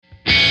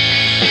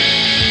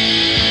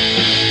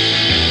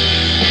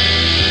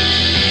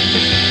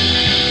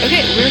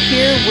we're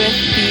here with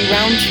the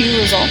round 2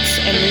 results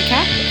and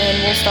recap,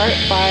 and we'll start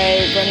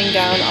by running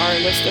down our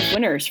list of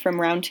winners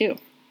from round 2.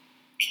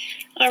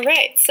 All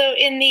right, so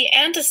in the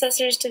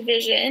Antecessors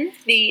division,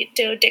 the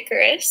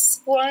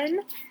Doedicurus won,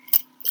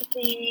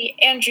 the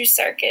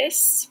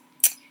Andrew-sarchus,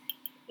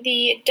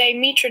 the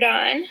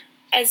Dimetrodon,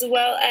 as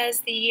well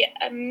as the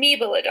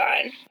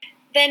Amoebulodon.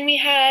 Then we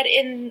had,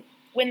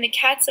 when the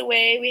cat's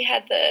away, we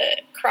had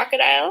the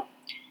crocodile,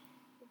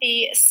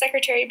 the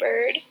secretary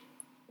bird,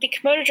 the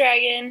Komodo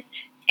dragon,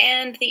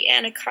 and the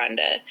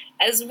anaconda,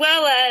 as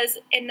well as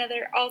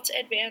another alt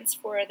advance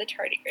for the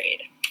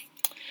tardigrade.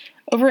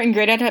 Over in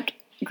Great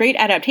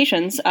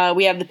Adaptations,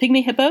 we have the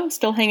pygmy hippo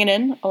still hanging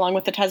in, along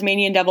with the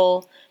Tasmanian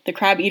devil, the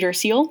crab-eater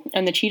seal,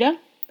 and the cheetah.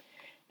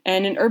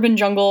 And in Urban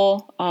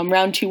Jungle,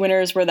 round 2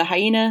 winners were the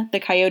hyena, the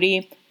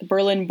coyote, the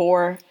Berlin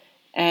boar,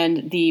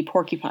 and the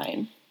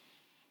porcupine.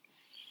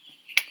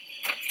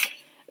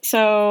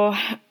 So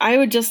I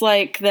would just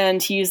like then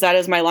to use that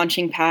as my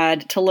launching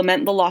pad to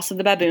lament the loss of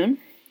the baboon,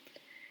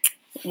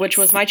 which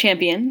was my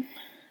champion.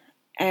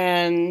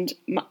 And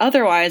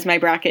otherwise, my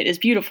bracket is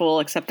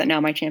beautiful, except that now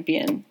my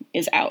champion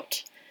is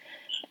out.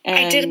 And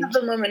I did have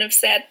a moment of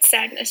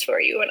sadness for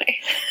you when I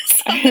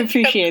saw I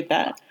appreciate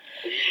that.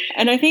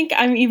 And I think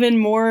I'm even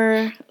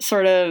more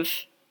sort of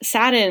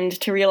saddened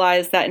to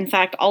realize that, in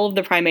fact, all of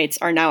the primates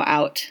are now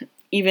out.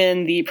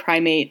 Even the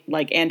primate,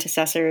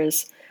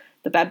 antecessors.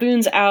 The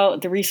baboon's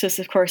out. The rhesus,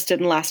 of course,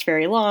 didn't last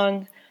very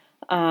long.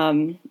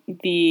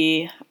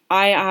 The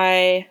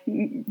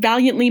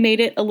valiantly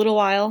made it a little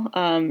while,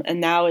 and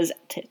now has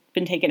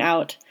been taken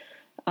out.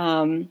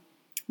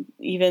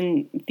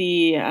 Even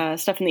the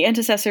stuff in the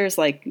antecessors,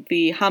 like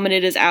the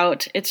hominid, is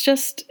out.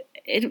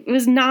 It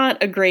was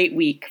not a great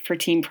week for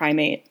Team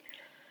Primate.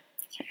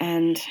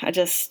 And I'm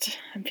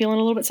feeling a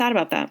little bit sad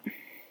about that.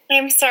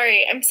 I'm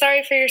sorry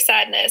for your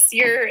sadness.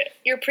 Your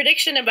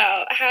prediction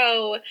about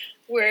how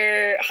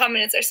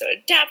hominids are so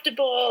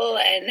adaptable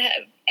and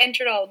have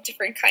entered all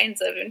different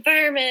kinds of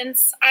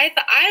environments.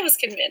 I was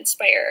convinced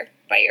by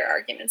your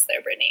arguments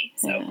there, Brittany.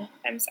 So yeah.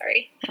 I'm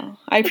sorry. Well,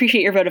 I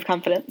appreciate your vote of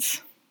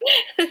confidence.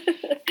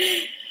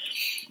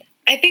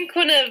 I think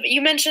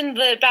you mentioned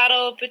the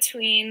battle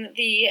between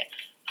the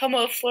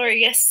Homo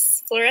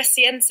floresiensis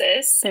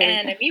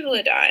and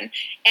Amoebulodon,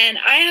 and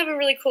I have a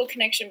really cool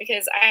connection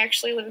because I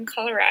actually live in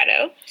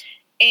Colorado,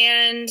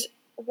 and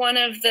one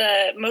of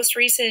the most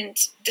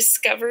recent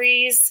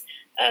discoveries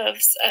of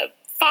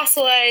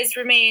fossilized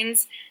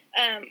remains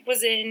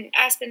was in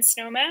Aspen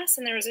Snowmass,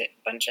 and there was a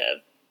bunch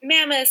of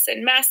mammoths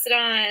and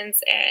mastodons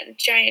and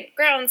giant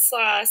ground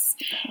sloths.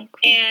 Oh,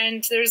 cool.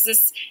 And there's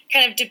this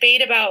kind of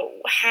debate about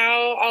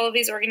how all of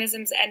these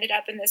organisms ended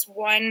up in this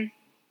one.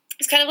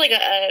 It's kind of like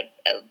a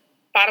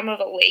bottom of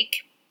a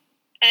lake.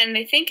 And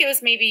I think it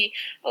was maybe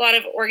a lot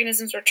of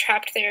organisms were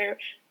trapped there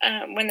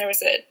when there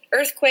was an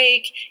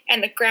earthquake,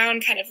 and the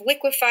ground kind of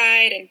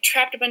liquefied and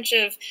trapped a bunch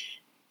of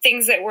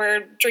things that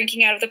were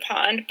drinking out of the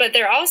pond. But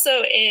there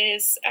also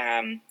is,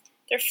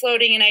 they're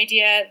floating an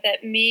idea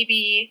that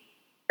maybe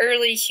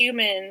early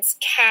humans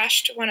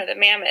cached one of the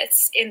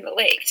mammoths in the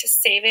lake to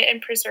save it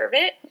and preserve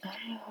it. Oh.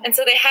 And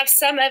so they have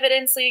some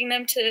evidence leading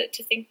them to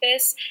think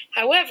this.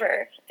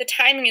 However, the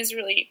timing is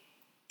really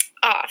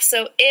off.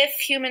 So if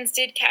humans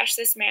did catch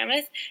this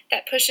mammoth,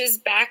 that pushes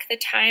back the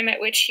time at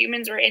which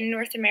humans were in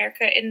North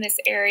America in this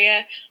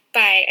area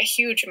by a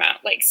huge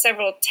amount, like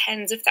several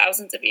tens of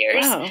thousands of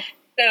years. Wow.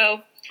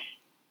 So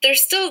they're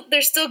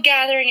still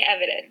gathering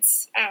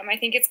evidence. I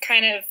think it's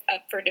kind of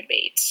up for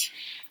debate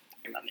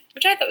at the moment,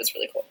 which I thought was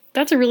really cool.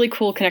 That's a really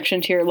cool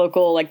connection to your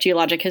local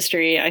geologic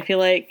history. I feel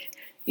like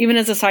even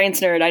as a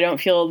science nerd, I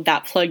don't feel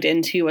that plugged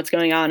into what's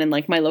going on in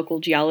my local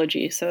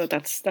geology. So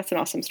that's an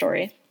awesome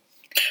story.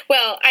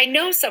 Well, I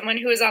know someone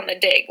who is on the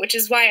dig, which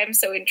is why I'm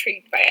so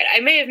intrigued by it.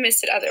 I may have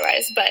missed it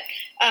otherwise, but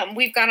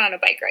we've gone on a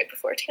bike ride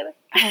before together.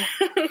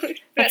 Oh,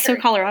 that's so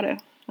Colorado.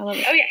 I love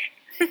it. Oh,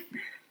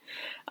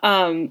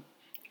 yeah.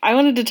 I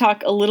wanted to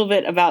talk a little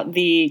bit about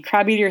the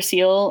crab-eater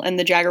seal and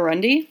the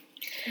jaguarundi.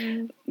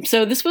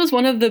 So this was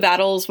one of the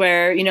battles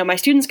where, my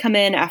students come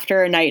in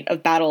after a night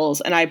of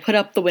battles, and I put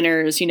up the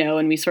winners,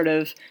 and we sort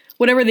of,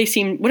 whatever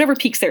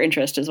piques their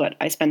interest is what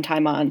I spend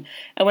time on.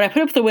 And when I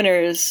put up the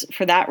winners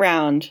for that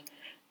round,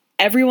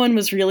 everyone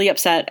was really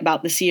upset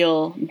about the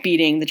seal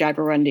beating the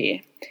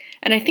jaguarundi.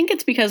 And I think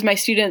it's because my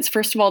students,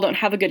 first of all, don't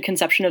have a good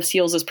conception of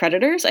seals as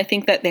predators. I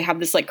think that they have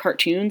this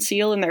cartoon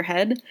seal in their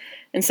head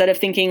instead of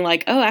thinking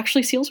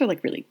actually seals are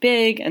really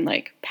big and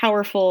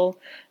powerful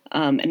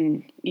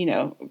and,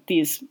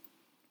 these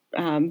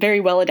very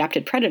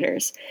well-adapted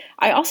predators.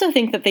 I also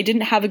think that they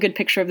didn't have a good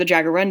picture of the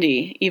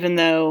jaguarundi, even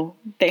though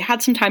they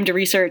had some time to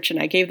research and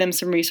I gave them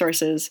some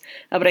resources.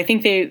 But I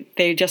think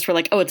they just were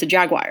oh, it's a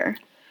jaguar.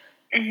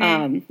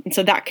 Mm-hmm. And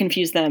so that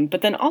confused them.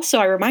 But then also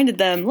I reminded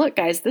them, look,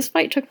 guys, this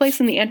fight took place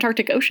in the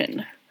Antarctic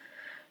Ocean.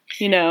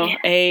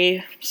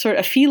 A sort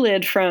of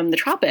felid from the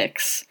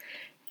tropics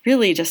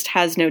really just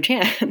has no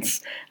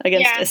chance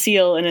against a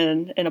seal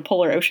in a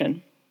polar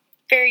ocean.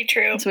 Very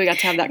true. So we got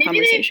to have that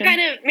conversation.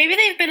 Maybe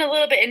they've been a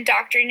little bit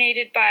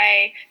indoctrinated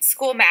by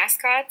school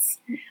mascots.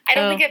 I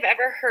don't think I've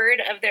ever heard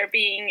of there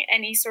being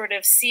any sort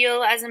of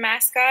seal as a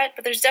mascot,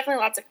 but there's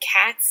definitely lots of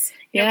cats.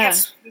 You know,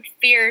 cats are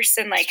fierce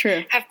and like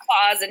have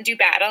claws and do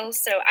battles.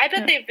 So I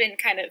bet they've been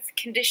kind of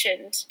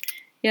conditioned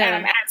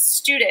as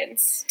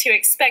students to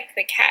expect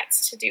the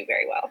cats to do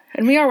very well.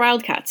 And we are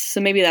wildcats, so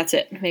maybe that's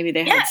it. Maybe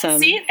they had some.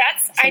 See,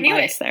 I knew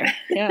it there.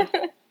 Yeah,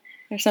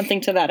 there's something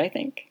to that, I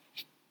think.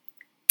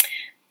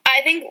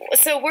 I think,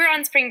 so we're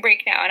on spring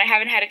break now, and I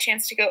haven't had a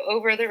chance to go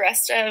over the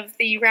rest of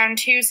the round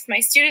twos with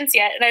my students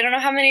yet, and I don't know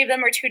how many of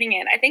them are tuning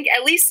in. I think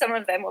at least some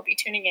of them will be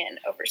tuning in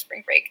over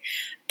spring break.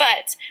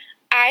 But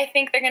I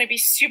think they're going to be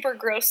super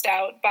grossed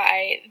out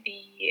by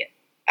the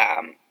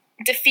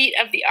defeat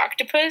of the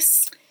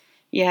octopus.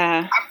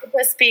 Yeah.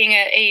 Octopus being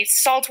a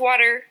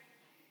saltwater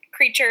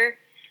creature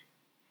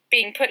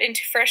being put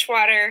into fresh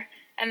water.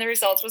 And the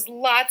result was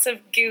lots of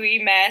gooey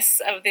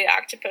mess of the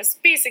octopus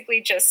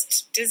basically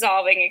just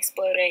dissolving,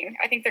 exploding.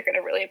 I think they're going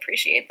to really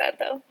appreciate that,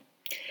 though.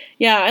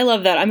 Yeah, I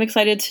love that. I'm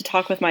excited to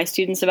talk with my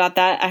students about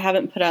that. I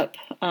haven't put up...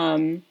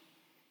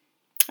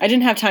 I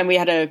didn't have time. We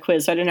had a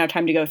quiz, so I didn't have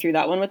time to go through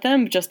that one with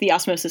them. Just the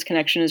osmosis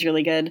connection is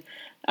really good.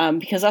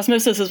 Because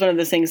osmosis is one of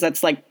those things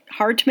that's like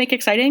hard to make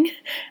exciting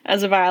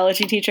as a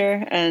biology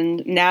teacher.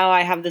 And now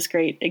I have this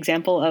great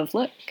example of,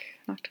 look,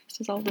 octopus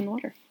dissolved in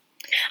water.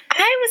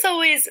 I was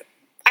always...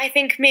 I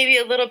think maybe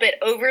a little bit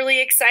overly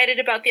excited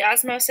about the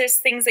osmosis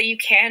things that you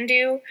can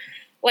do,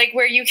 like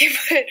where you can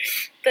put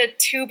the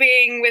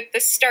tubing with the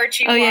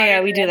starchy water.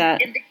 Yeah, we do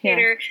that.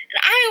 Indicator. Yeah.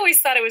 And I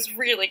always thought it was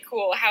really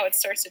cool how it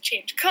starts to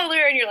change color,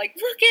 and you're like,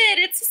 look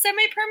it's a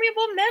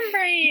semi-permeable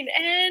membrane,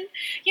 and,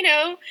 you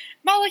know,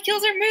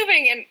 molecules are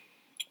moving, and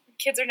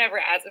kids are never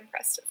as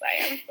impressed as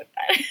I am with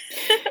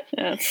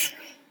that.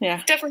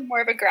 It's definitely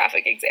more of a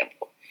graphic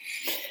example.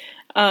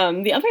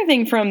 The other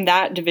thing from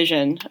that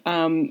division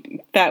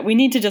that we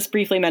need to just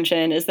briefly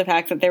mention is the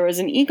fact that there was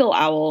an eagle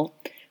owl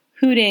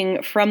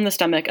hooting from the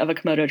stomach of a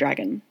Komodo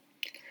dragon.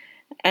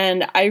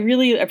 And I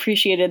really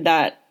appreciated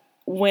that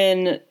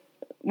when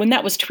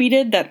that was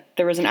tweeted that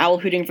there was an owl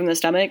hooting from the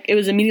stomach, it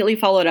was immediately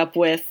followed up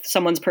with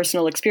someone's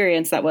personal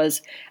experience that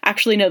was,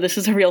 actually, no, this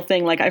is a real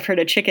thing. Like, I've heard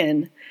a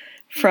chicken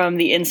from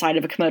the inside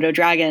of a Komodo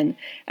dragon.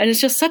 And it's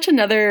just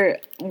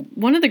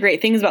one of the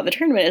great things about the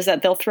tournament is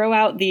that they'll throw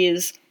out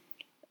these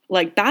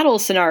like battle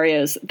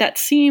scenarios that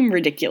seem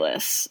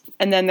ridiculous.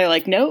 And then they're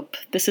like, nope,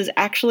 this is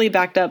actually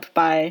backed up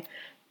by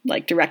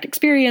like direct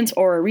experience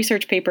or a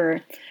research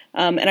paper.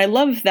 And I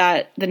love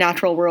that the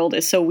natural world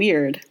is so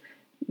weird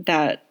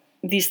that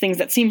these things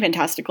that seem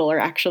fantastical are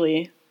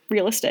actually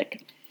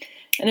realistic.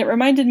 And it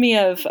reminded me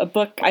of a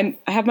book I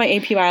have my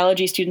AP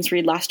biology students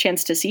read, Last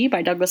Chance to See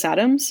by Douglas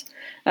Adams,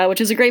 which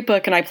is a great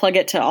book. And I plug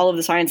it to all of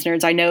the science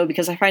nerds I know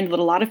because I find that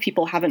a lot of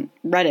people haven't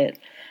read it.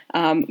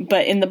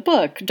 But in the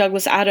book,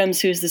 Douglas Adams,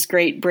 who's this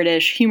great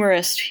British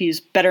humorist, he's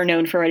better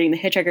known for writing The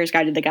Hitchhiker's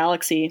Guide to the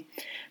Galaxy,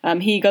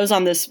 he goes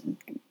on this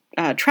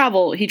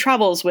he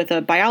travels with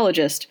a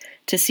biologist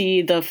to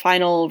see the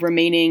final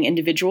remaining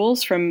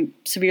individuals from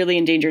severely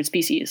endangered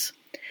species.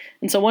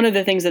 And so one of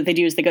the things that they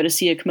do is they go to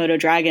see a Komodo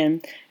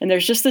dragon, and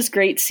there's just this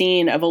great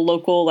scene of a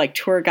local like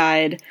tour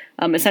guide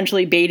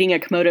essentially baiting a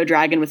Komodo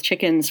dragon with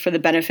chickens for the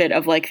benefit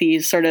of like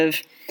these sort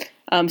of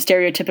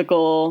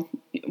stereotypical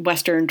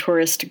Western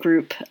tourist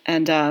group.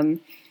 And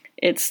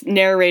it's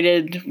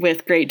narrated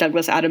with great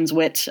Douglas Adams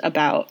wit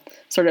about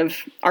sort of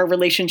our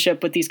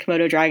relationship with these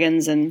Komodo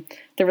dragons and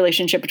the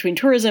relationship between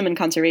tourism and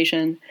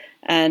conservation.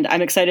 And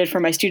I'm excited for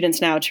my students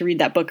now to read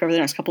that book over the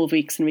next couple of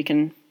weeks, and we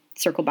can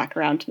circle back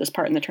around to this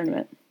part in the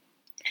tournament.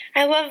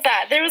 I love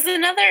that. There was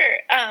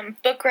another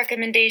book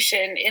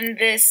recommendation in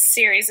this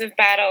series of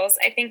battles.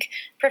 I think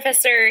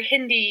Professor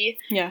Hindi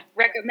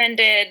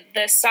recommended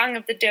The Song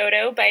of the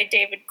Dodo by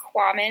David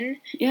Quammen.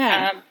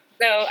 Yeah.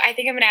 So I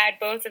think I'm going to add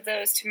both of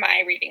those to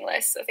my reading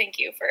list. So thank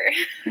you for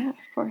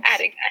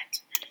adding that.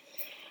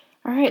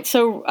 All right.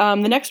 So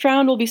the next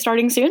round will be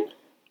starting soon.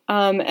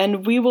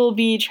 And we will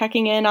be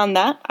checking in on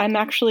that. I'm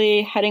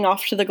actually heading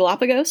off to the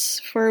Galapagos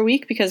for a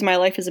week because my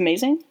life is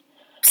amazing.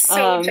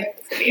 So jealous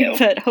of you.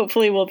 But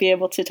hopefully we'll be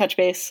able to touch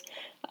base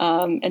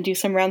and do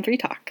some round 3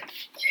 talk.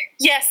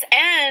 Yes,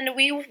 and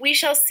we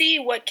shall see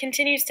what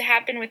continues to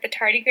happen with the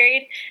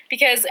tardigrade,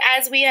 because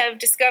as we have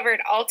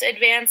discovered, alt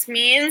advance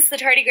means the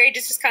tardigrade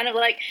is just kind of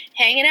like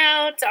hanging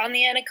out on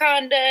the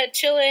anaconda,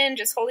 chilling,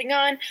 just holding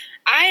on.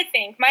 I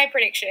think my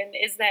prediction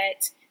is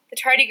that the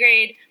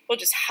tardigrade will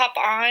just hop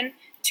on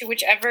to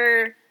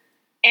whichever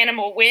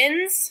animal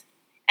wins,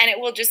 and it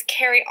will just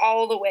carry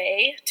all the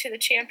way to the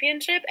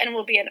championship and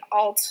will be an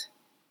alt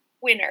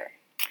winner.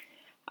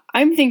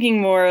 I'm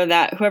thinking more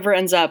that whoever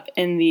ends up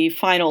in the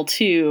final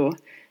 2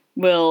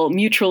 will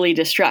mutually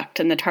destruct,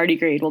 and the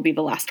tardigrade will be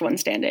the last one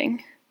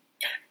standing.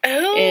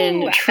 Oh,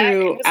 in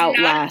true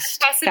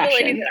outlast not a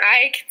possibility fashion. that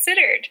I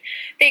considered.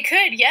 They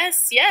could,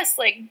 yes,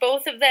 like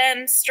both of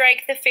them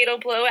strike the fatal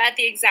blow at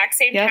the exact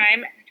same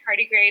time, and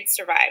the tardigrade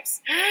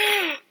survives.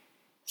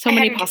 So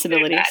many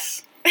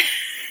possibilities.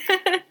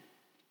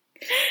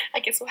 I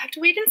guess we'll have to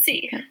wait and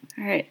see. Yeah.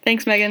 All right.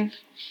 Thanks, Megan.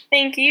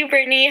 Thank you,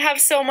 Brittany. Have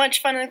so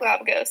much fun in the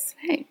Galapagos.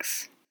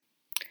 Thanks.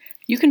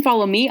 You can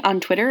follow me on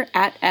Twitter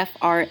at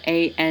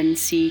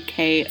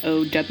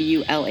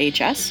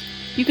FRANCKOWLHS.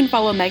 You can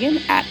follow Megan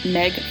at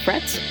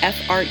MegFretz,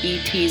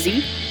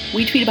 FRETZ.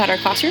 We tweet about our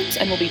classrooms,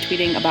 and we'll be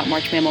tweeting about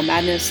March Mammal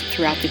Madness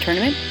throughout the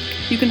tournament.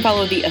 You can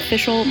follow the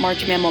official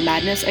March Mammal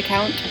Madness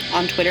account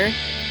on Twitter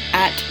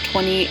at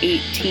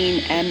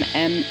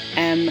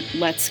 2018MMM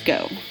Let's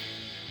Go.